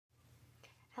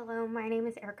Hello, my name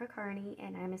is Erica Carney,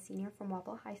 and I'm a senior from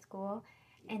Wapple High School,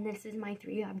 and this is my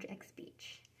 3-object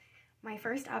speech. My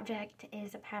first object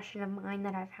is a passion of mine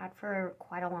that I've had for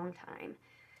quite a long time,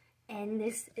 and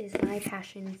this is my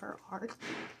passion for art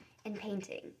and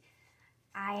painting.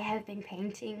 I have been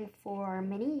painting for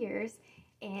many years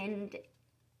and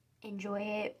enjoy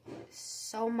it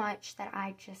so much that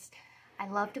I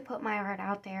love to put my art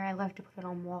out there. I love to put it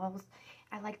on walls.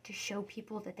 I like to show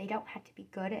people that they don't have to be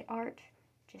good at art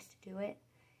just to do it.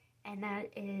 And that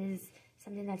is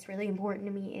something that's really important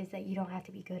to me, is that you don't have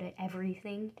to be good at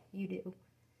everything you do.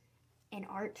 In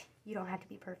art, you don't have to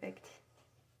be perfect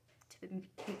to be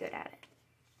good at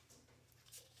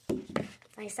it.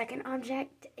 My second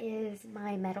object is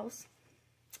my medals.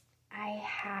 I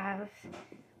have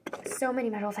so many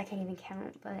medals I can't even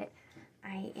count, but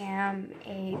I am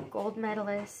a gold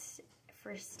medalist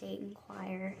for state and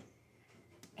choir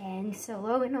and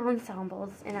solo and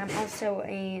ensembles, and I'm also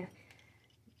a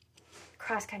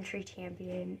cross-country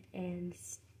champion and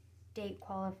state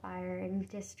qualifier and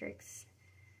districts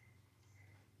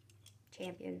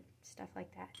champion, stuff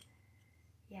like that.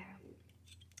 Yeah.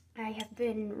 I have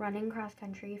been running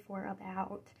cross-country for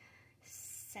about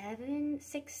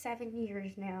 6-7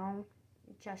 years now,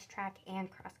 just track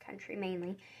and cross-country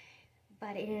mainly.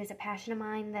 But it is a passion of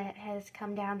mine that has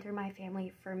come down through my family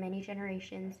for many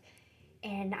generations,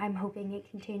 and I'm hoping it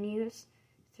continues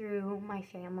through my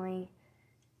family.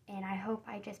 And I hope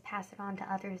I just pass it on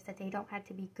to others, that they don't have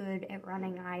to be good at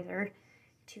running either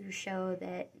to show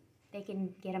that they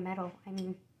can get a medal. I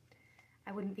mean,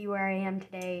 I wouldn't be where I am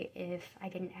today if I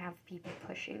didn't have people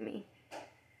pushing me.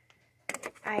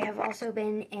 I have also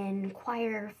been in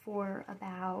choir for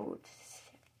about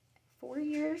 4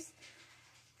 years.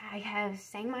 I have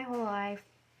sang my whole life,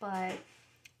 but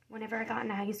whenever I got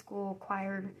into high school,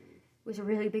 choir was a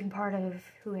really big part of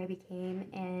who I became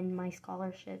and my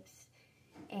scholarships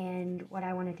and what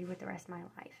I want to do with the rest of my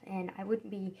life. And I wouldn't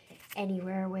be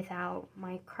anywhere without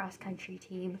my cross-country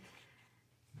team,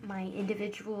 my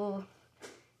individual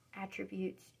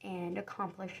attributes and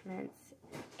accomplishments,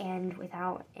 and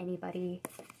without anybody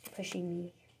pushing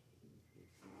me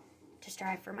to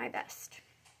strive for my best.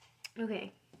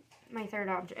 Okay, my third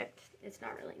object. It's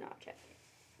not really an object.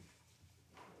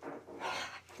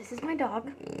 This is my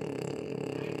dog.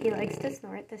 He likes to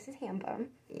snort. This is Hambone.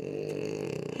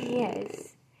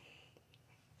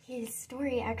 His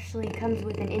story actually comes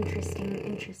with an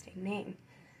interesting name.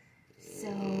 So,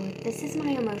 this is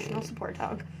my emotional support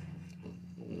dog.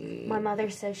 My mother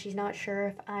says she's not sure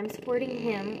if I'm supporting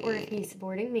him or if he's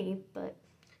supporting me, but,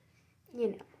 you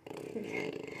know.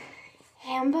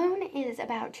 Hambone is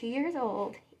about 2 years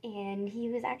old, and he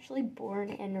was actually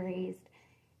born and raised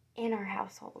in our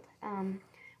household.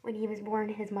 When he was born,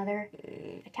 his mother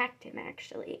attacked him,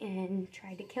 actually, and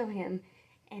tried to kill him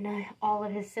and all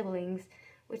of his siblings,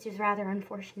 which is rather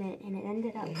unfortunate, and it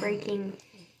ended up breaking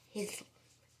his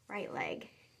right leg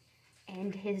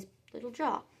and his little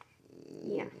jaw.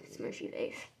 Yeah, smushy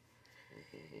face.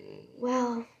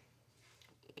 Well,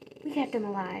 we kept him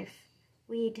alive.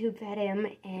 We tube fed him,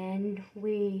 and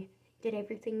we did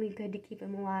everything we could to keep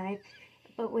him alive.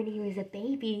 But when he was a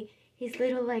baby, his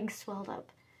little legs swelled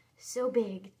up so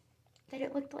big that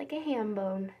it looked like a ham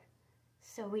bone.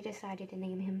 So we decided to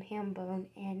name him Hambone,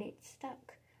 and it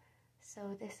stuck.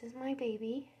 So this is my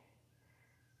baby.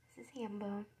 This is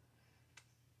Hambone.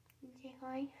 Say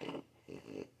hi.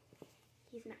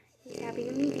 He's not. He's happy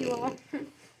to meet you all.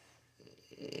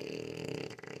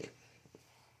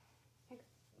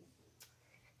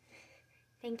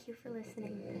 Thank you for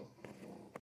listening.